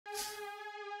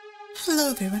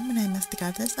Hello everyone, my name is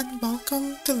TheGoddess and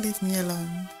welcome to Leave Me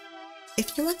Alone.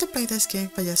 If you want to play this game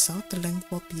for yourself, the link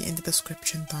will be in the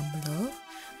description down below.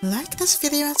 Like this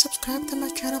video and subscribe to my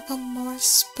channel for more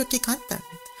spooky content.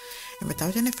 And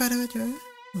without any further ado,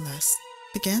 let's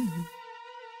begin.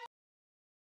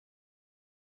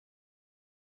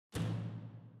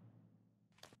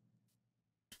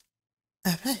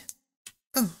 Alright.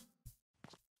 Oh.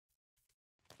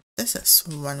 This is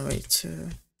one way to...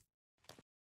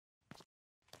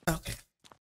 Okay.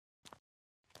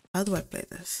 How do I play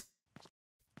this?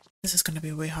 This is gonna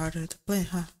be way harder to play,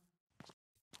 huh?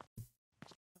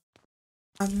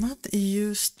 I'm not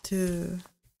used to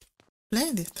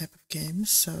playing this type of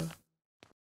games, so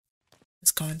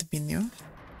it's going to be new.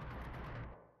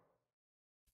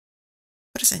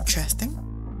 But it's interesting.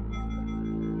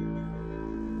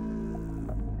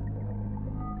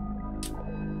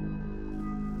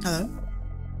 Hello?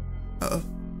 Uh-oh.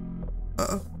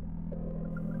 Uh-oh.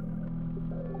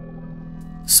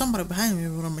 Somebody behind me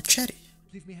with a machete.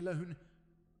 Leave me alone.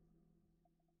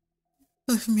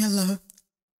 Leave me alone.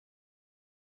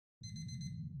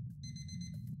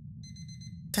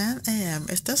 10 AM.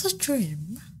 Is this a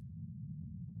dream?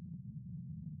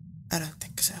 I don't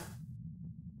think so.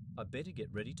 I better get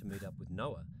ready to meet up with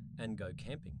Noah and go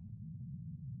camping.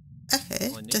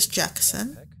 Okay, just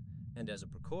Jackson. Backpack, and as a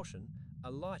precaution, a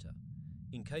lighter,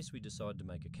 in case we decide to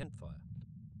make a campfire.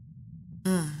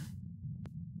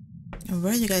 And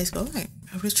where are you guys going?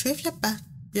 Retrieve your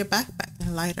backpack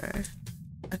and lighter.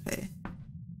 Okay.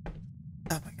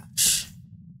 Oh my gosh.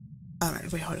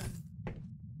 Alright, wait, hold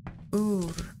on.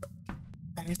 Ooh.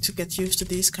 I need to get used to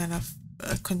these kind of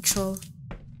control.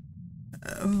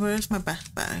 Where's my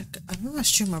backpack? I'm not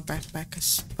sure my backpack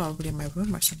is probably in my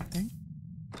room or something.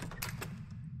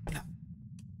 No.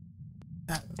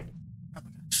 Oh my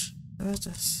gosh. Where's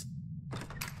this?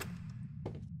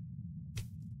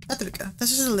 Oh, there we go.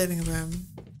 This is the living room.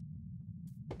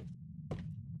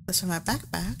 This is my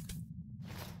backpack.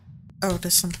 Oh,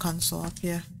 there's some console up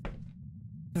here.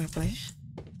 Can we play?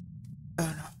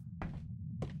 Oh no.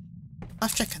 I'll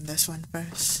check on this one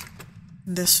first.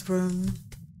 In this room.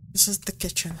 This is the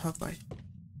kitchen. Oh boy.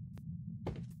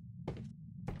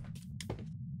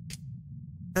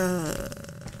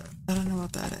 I don't know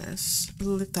what that is.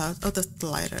 Lit out. Oh, that's the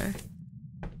lighter.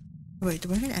 Wait, do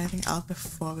we need anything else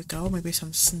before we go? Maybe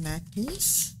some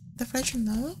snackies? The fridge?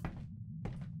 No?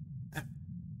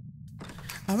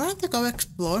 I wanted to go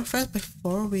explore first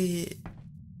before we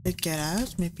get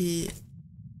out. Maybe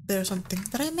there's something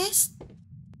that I missed?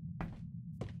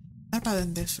 How about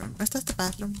in this room? Is this the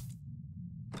bathroom?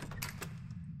 I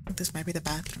think this might be the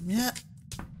bathroom, yeah.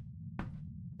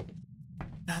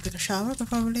 Now take a shower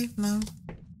before we leave? No.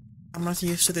 I'm not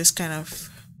used to this kind of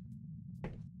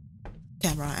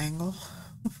camera angle.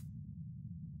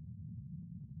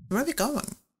 Where are we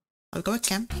going? Are we going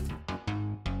camping?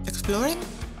 Exploring?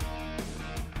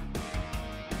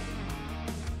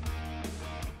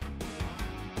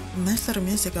 Nice little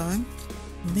music going.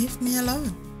 Leave me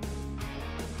alone.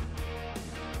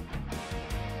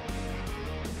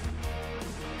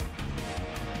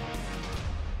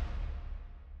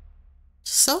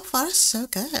 So far, so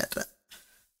good.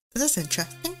 This is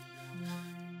interesting.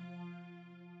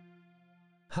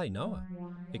 Hey Noah,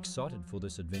 excited for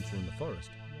this adventure in the forest?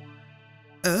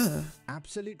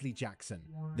 Absolutely, Jackson.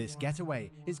 This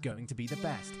getaway is going to be the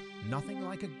best. Nothing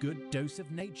like a good dose of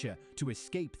nature to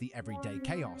escape the everyday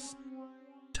chaos.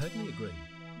 Totally agree.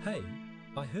 Hey,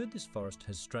 I heard this forest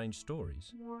has strange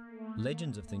stories.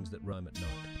 Legends of things that roam at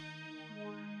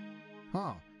night.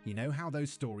 Ah, you know how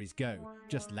those stories go.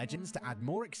 Just legends to add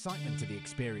more excitement to the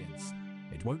experience.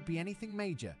 It won't be anything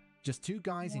major, just two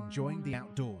guys enjoying the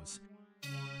outdoors.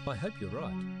 I hope you're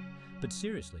right. But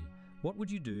seriously, what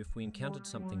would you do if we encountered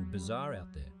something bizarre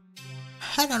out there?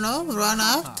 I don't know, run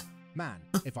out? Man,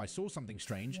 if I saw something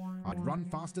strange, I'd run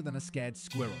faster than a scared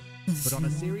squirrel. But on a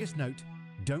serious note,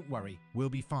 don't worry, we'll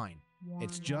be fine.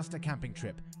 It's just a camping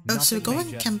trip. Oh, so we're going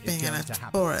major camping is in going a to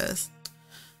happen. forest.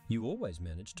 You always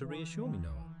manage to reassure me,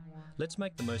 Noah. Let's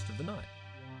make the most of the night.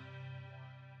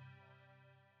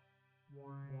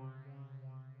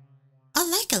 I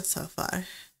like it so far.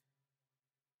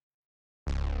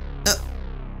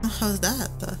 Oh, how's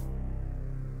that?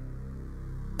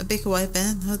 A big white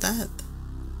van, how's that?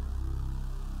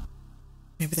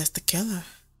 Maybe that's the killer.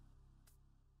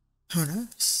 Who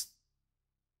knows?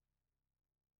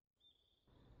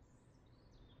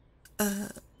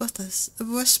 What's this?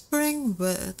 Whispering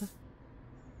Wood.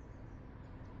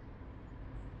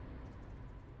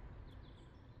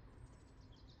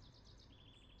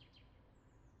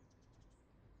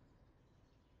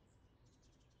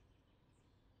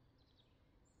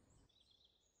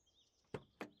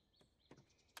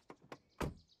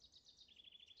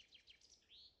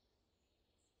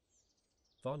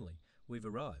 Finally, we've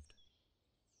arrived.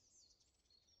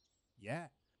 Yeah.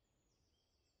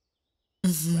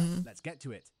 Mm-hmm. Well, let's get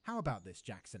to it. How about this,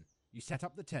 Jackson? You set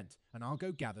up the tent, and I'll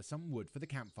go gather some wood for the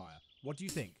campfire. What do you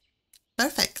think?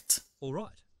 Perfect. All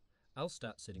right, I'll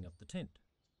start setting up the tent.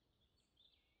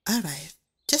 Alright.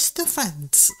 Just two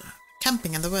friends.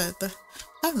 Camping in the wood. I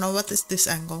don't know what is this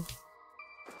angle.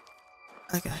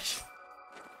 Oh gosh.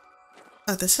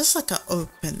 Oh, this is like an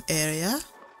open area.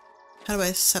 How do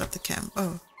I set up the camp?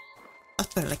 Oh.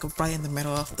 That's better, like right in the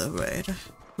middle of the road.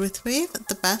 Retrieve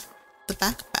the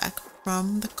backpack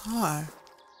from the car.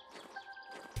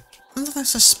 Nothing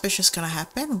suspicious gonna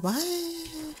happen. Why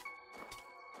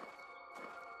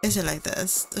is it like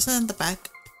this? Isn't it in the back?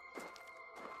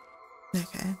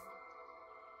 Okay.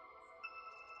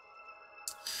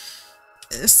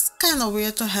 It's kind of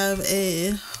weird to have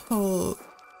a whole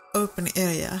open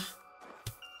area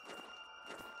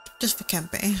just for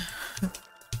camping.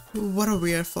 What a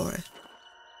weird forest.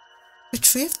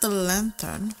 Retrieve the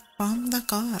lantern from the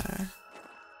car.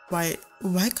 Why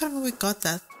couldn't we got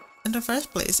that in the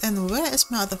first place? And where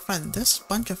is my other friend? There's a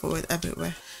bunch of wood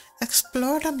everywhere.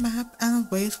 Explore the map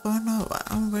and wait for Noah.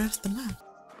 And where's the map?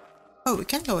 Oh, we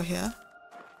can go here.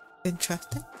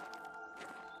 Interesting.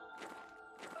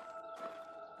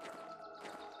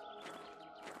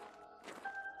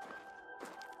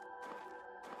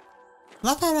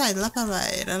 Left and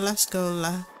right. Let's go.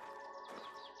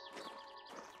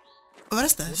 What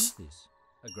is What this? is this?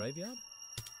 A graveyard?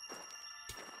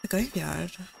 The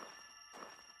graveyard.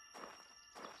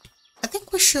 I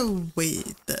think we should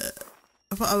wait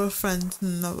for our friend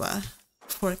Noah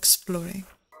for exploring.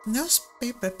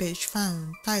 Newspaper page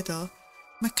found. Title: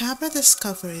 Macabre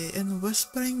Discovery in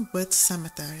Whispering Wood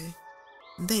Cemetery.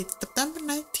 Date: September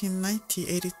 19,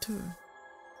 1982.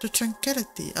 The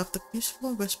tranquility of the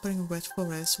peaceful Whispering Wood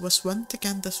forest was once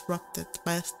again disrupted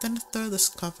by a sinister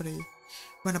discovery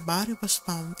when a body was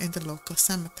found in the local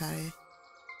cemetery.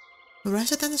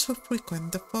 Residents who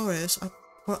frequent the forest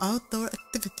for outdoor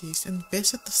activities and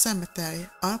visit the cemetery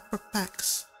are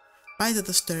perplexed by the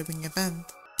disturbing event.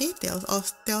 Details are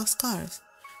still scarce,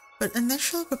 but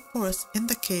initial reports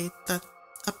indicate that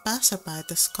a passerby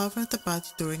discovered the body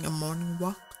during a morning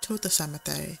walk through the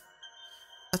cemetery.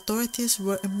 Authorities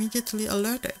were immediately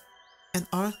alerted and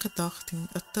are conducting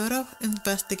a thorough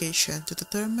investigation to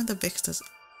determine the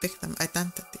victim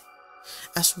identity,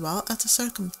 as well as the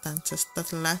circumstances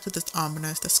that led to this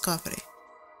ominous discovery.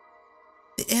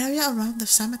 The area around the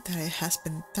cemetery has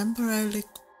been temporarily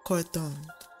cordoned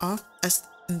off as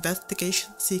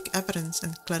investigations seek evidence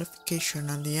and clarification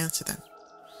on the incident.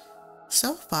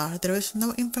 So far, there is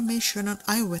no information on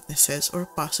eyewitnesses or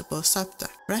possible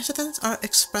suspects. Residents are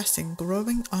expressing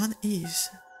growing unease,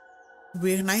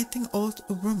 reigniting old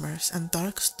rumors and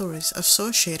dark stories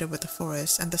associated with the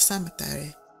forest and the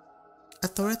cemetery.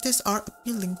 Authorities are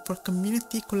appealing for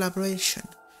community collaboration,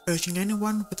 urging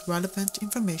anyone with relevant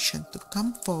information to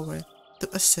come forward to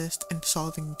assist in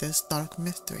solving this dark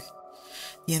mystery.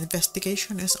 The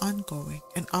investigation is ongoing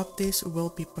and updates will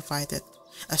be provided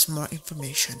as more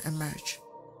information emerge.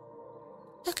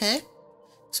 Okay,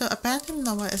 so apparently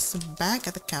Noah is back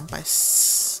at the camp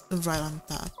right on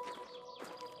top.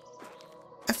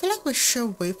 I feel like we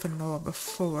should wait for Noah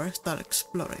before we start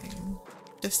exploring.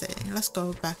 Just saying, let's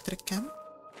go back to the camp.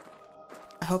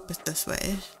 I hope it's this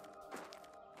way.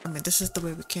 I mean, this is the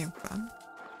way we came from.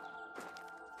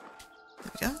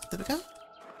 There we go.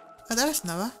 Oh, there's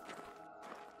Noah.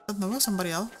 Not Noah, somebody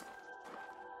else.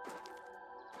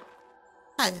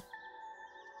 Hi.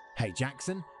 Hey,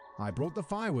 Jackson, I brought the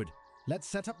firewood. Let's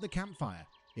set up the campfire.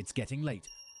 It's getting late.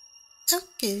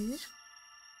 Okay.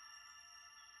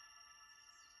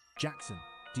 Jackson,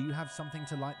 do you have something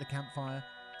to light the campfire?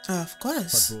 Of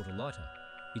course. I brought a lighter.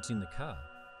 It's in the car.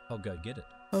 I'll go get it.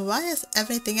 Why is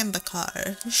everything in the car?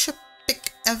 You should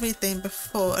pick everything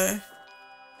before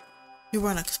you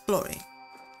run exploring.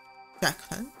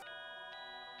 Jackson.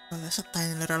 Oh, there's a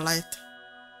tiny little light.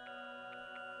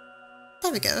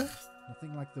 There we go.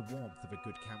 Nothing like the warmth of a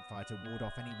good campfire to ward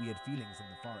off any weird feelings in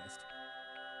the forest.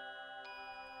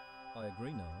 I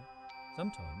agree, Noah.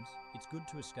 Sometimes it's good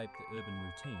to escape the urban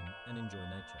routine and enjoy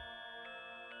nature.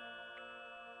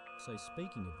 So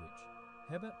speaking of which,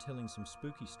 how about telling some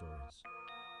spooky stories?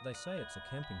 They say it's a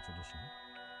camping tradition.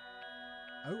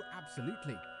 Oh,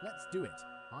 absolutely. Let's do it.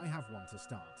 I have one to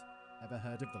start. Ever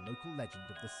heard of the local legend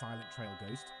of the Silent Trail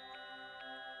ghost?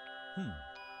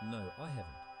 No, I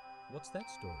haven't. What's that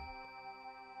story?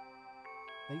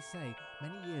 They say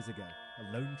many years ago, a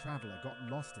lone traveller got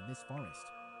lost in this forest.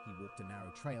 He walked a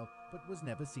narrow trail, but was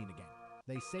never seen again.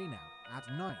 They say now, at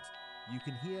night, you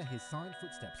can hear his silent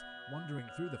footsteps wandering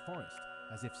through the forest,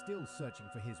 as if still searching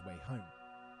for his way home.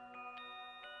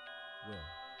 Well,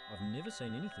 I've never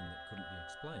seen anything that couldn't be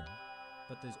explained,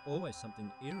 but there's always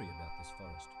something eerie about this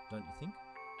forest, don't you think?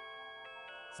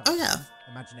 Oh, yeah. Sometimes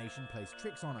imagination plays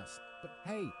tricks on us, but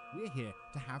hey, we're here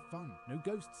to have fun. No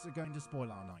ghosts are going to spoil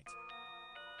our night.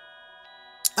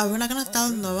 Oh, we're not gonna tell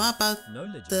agree. Noah about No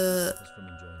legend the stops us from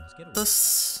enjoying this getaway.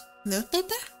 this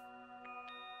newspaper?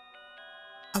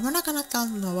 We're not gonna tell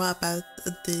Noah about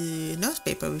the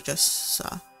newspaper we just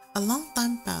saw. A long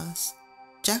time passed.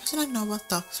 Jackson and Noah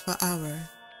talked for hours.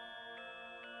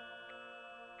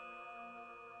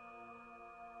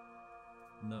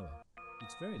 Noah,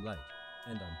 it's very late,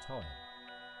 and I'm tired.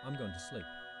 I'm going to sleep.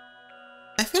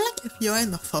 I feel like if you're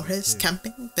in the forest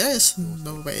camping, there is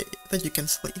no way that you can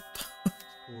sleep.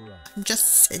 All right. I'm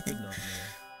just saying. Good night,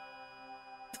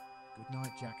 Noah. Good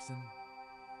night, Jackson.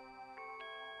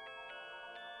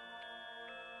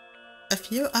 A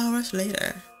few hours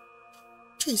later.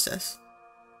 Jesus.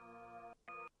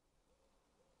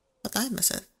 What time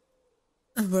is it?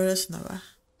 And where is Noah?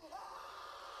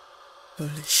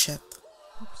 Holy shit.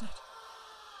 What was that?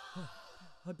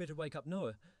 I'd better wake up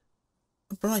Noah.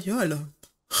 Bro, you're alone.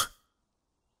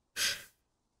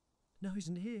 No, he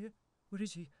isn't here. Where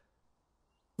is he?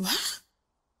 What?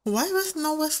 Why was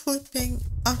Noah sleeping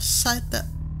outside the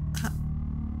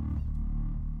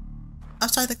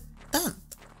tent?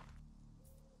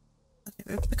 Okay,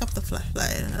 we pick up the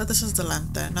flashlight. Oh, this is the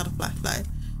lantern, not a flashlight.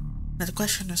 Now the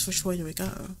question is, which way do we go?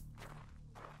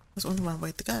 There's only one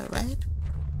way to go, right?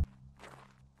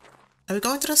 Are we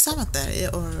going to the cemetery,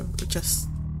 or just...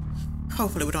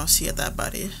 Hopefully we don't see a dead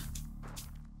body.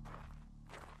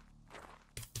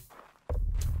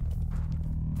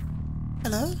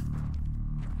 Hello?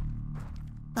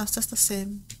 No, it's just the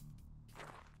same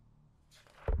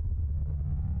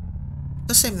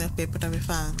newspaper that we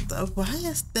found. Why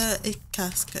is there a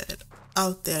casket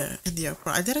out there in the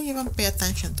airport? I didn't even pay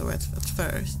attention to it at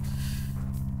first.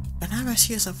 But now I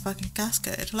see a fucking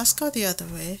casket. Let's go the other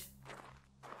way.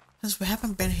 Since we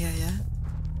haven't been here yet.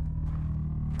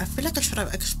 I feel like I should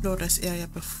have explored this area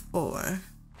before.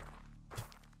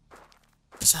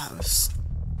 This house.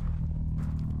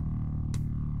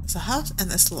 It's a house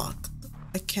and it's locked.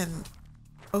 I can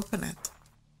open it.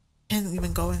 Can't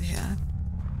even go in here.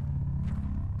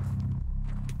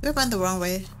 We went the wrong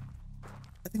way.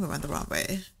 I think we went the wrong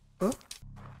way. Oh.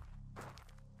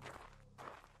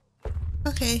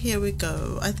 Okay, here we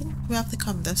go. I think we have to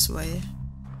come this way.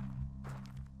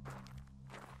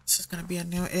 This is gonna be a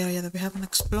new area that we haven't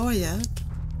explored yet.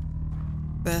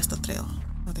 Where's the trail?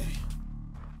 Oh, there.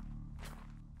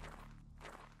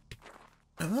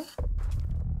 Oh?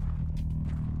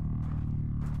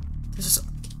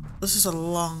 This is a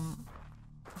long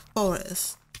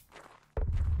forest.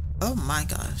 Oh my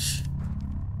gosh.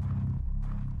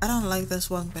 I don't like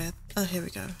this one bit. Oh, here we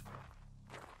go.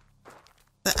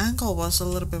 The angle was a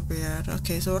little bit weird.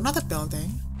 Okay, so another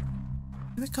building.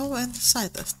 Can we go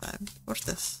inside this time? What's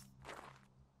this?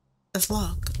 It's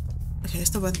locked. Okay,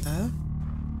 it's the window.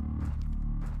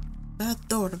 There's a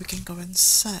door that we can go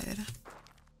inside.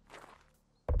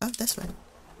 Oh, this way.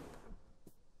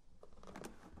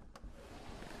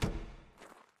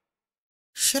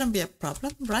 Shouldn't be a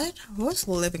problem, right? Who's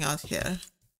living out here?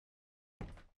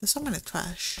 There's so many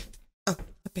trash. Oh,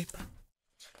 the paper.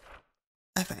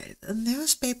 Alright, a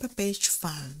newspaper page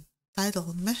found.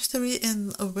 Title, Mystery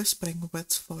in a Whispering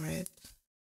Woods for it.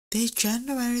 Date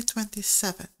January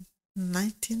 27,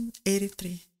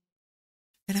 1983.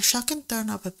 In a shocking turn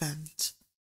of events,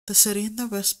 the serene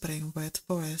Whispering Wood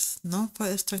Forest, known for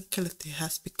its tranquility,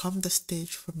 has become the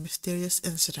stage for a mysterious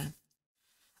incident.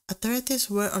 Authorities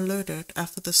were alerted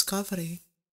after discovery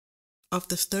of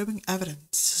disturbing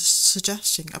evidence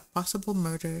suggesting a possible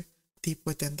murder deep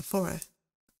within the forest.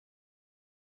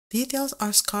 Details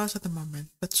are scarce at the moment,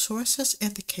 but sources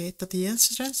indicate that the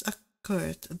incidents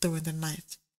occurred during the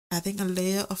night, adding a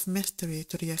layer of mystery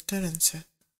to the occurrences.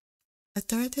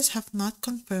 Authorities have not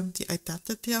confirmed the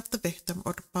identity of the victim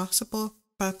or the possible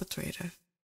perpetrator,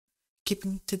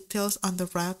 keeping details under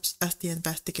wraps as the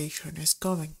investigation is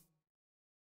going.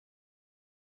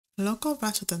 Local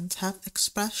residents have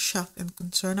expressed shock and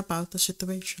concern about the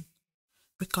situation,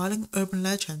 recalling urban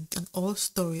legends and old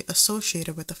stories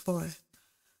associated with the forest.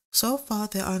 So far,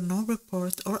 there are no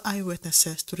reports or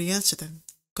eyewitnesses to the incident,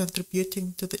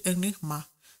 contributing to the enigma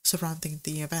surrounding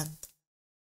the event.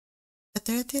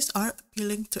 Authorities are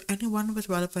appealing to anyone with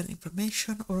relevant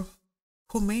information or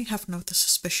who may have noticed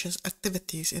suspicious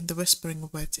activities in the Whispering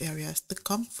Woods areas to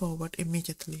come forward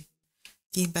immediately.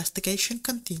 The investigation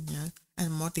continues,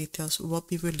 and more details will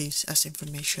be released as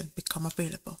information become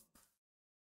available.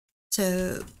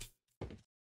 So,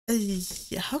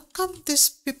 Yeah, how come these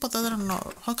people didn't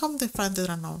know? How come the friend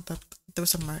didn't know that there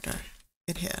was a murder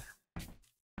in here?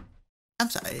 I'm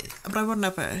sorry, but I will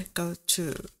never go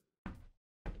to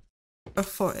a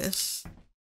forest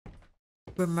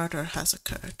where murder has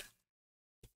occurred.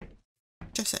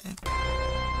 Just saying.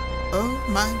 Oh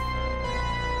my.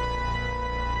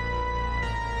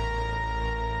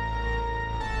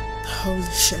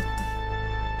 Holy shit.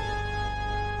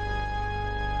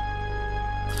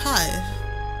 Hi.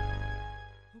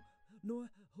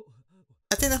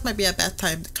 I think that might be a bad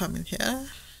time to come in here.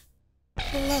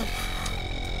 Hello.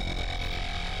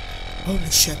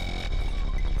 Holy shit.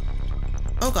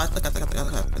 Oh god, oh god, oh god, oh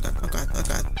god, oh god, oh god, oh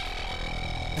god.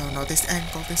 No, this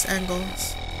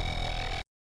angles.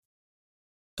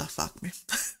 God, fuck me.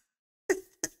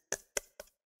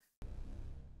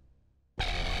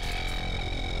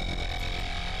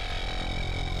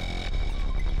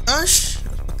 Oh shit.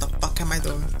 What the fuck am I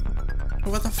doing?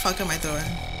 What the fuck am I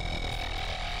doing?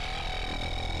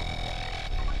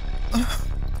 Oh.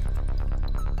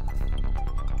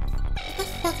 What the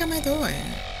fuck am I doing?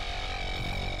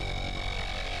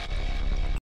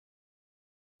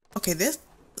 Okay, the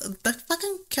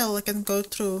fucking killer can go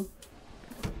through.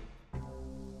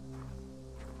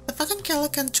 The fucking killer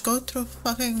can go through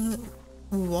fucking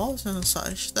walls and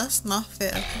such. That's not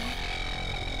fair.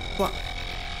 What?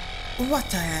 What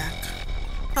the heck?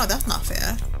 No, that's not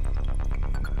fair.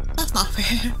 That's not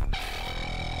fair.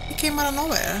 He came out of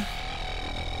nowhere.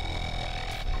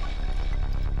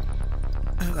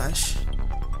 Oh gosh.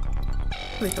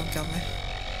 Please don't kill me.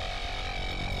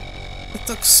 It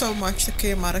took so much to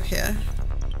come out of here.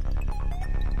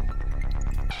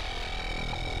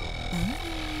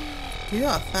 You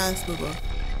are fast, boo boo.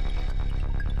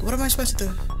 What am I supposed to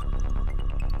do?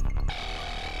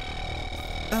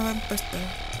 Oh, I'm supposed to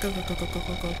go.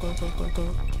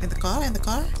 In the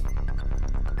car?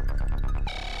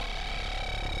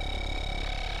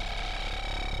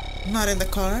 Not in the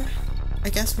car. I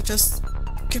guess we just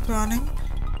keep running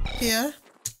here.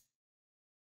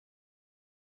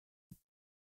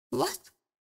 What?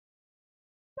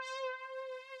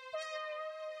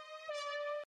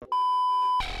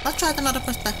 I'll try another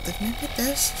perspective. Maybe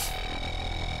this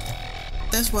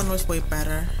one was way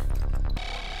better.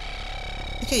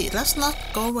 Okay, let's not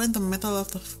go in the middle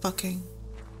of the fucking...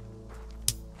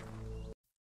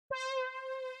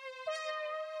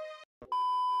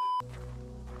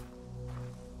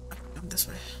 Come this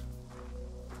way.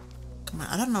 Come on,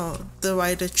 I don't know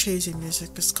why the chasing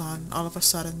music is gone all of a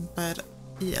sudden, but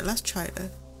yeah, let's try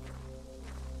it.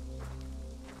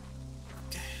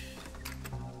 Okay.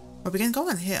 Well, we can go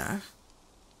in here.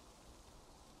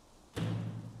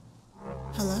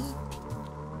 Hello?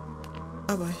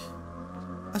 Oh boy.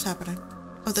 What's happening?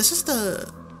 Oh, this is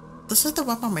the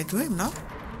one from my dream, no?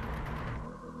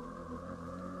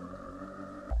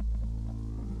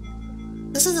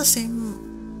 This is the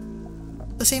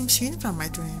same scene from my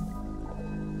dream.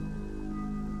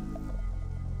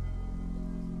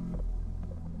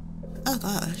 Oh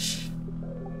gosh.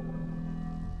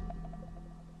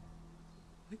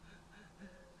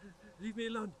 Leave me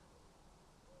alone.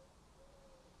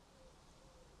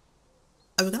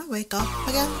 Are we gonna wake up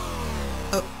again?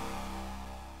 Oh.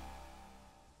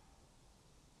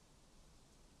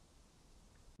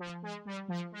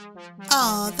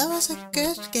 Oh, that was a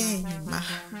good game.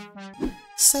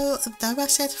 So that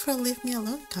was it for Leave Me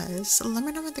Alone, guys. Let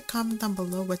me know in the comment down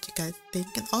below what you guys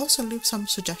think, and also leave some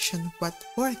suggestions what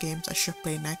horror games I should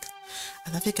play next.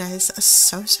 I love you guys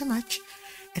so much,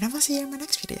 and I will see you in my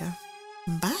next video.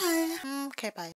 Bye! Okay, bye.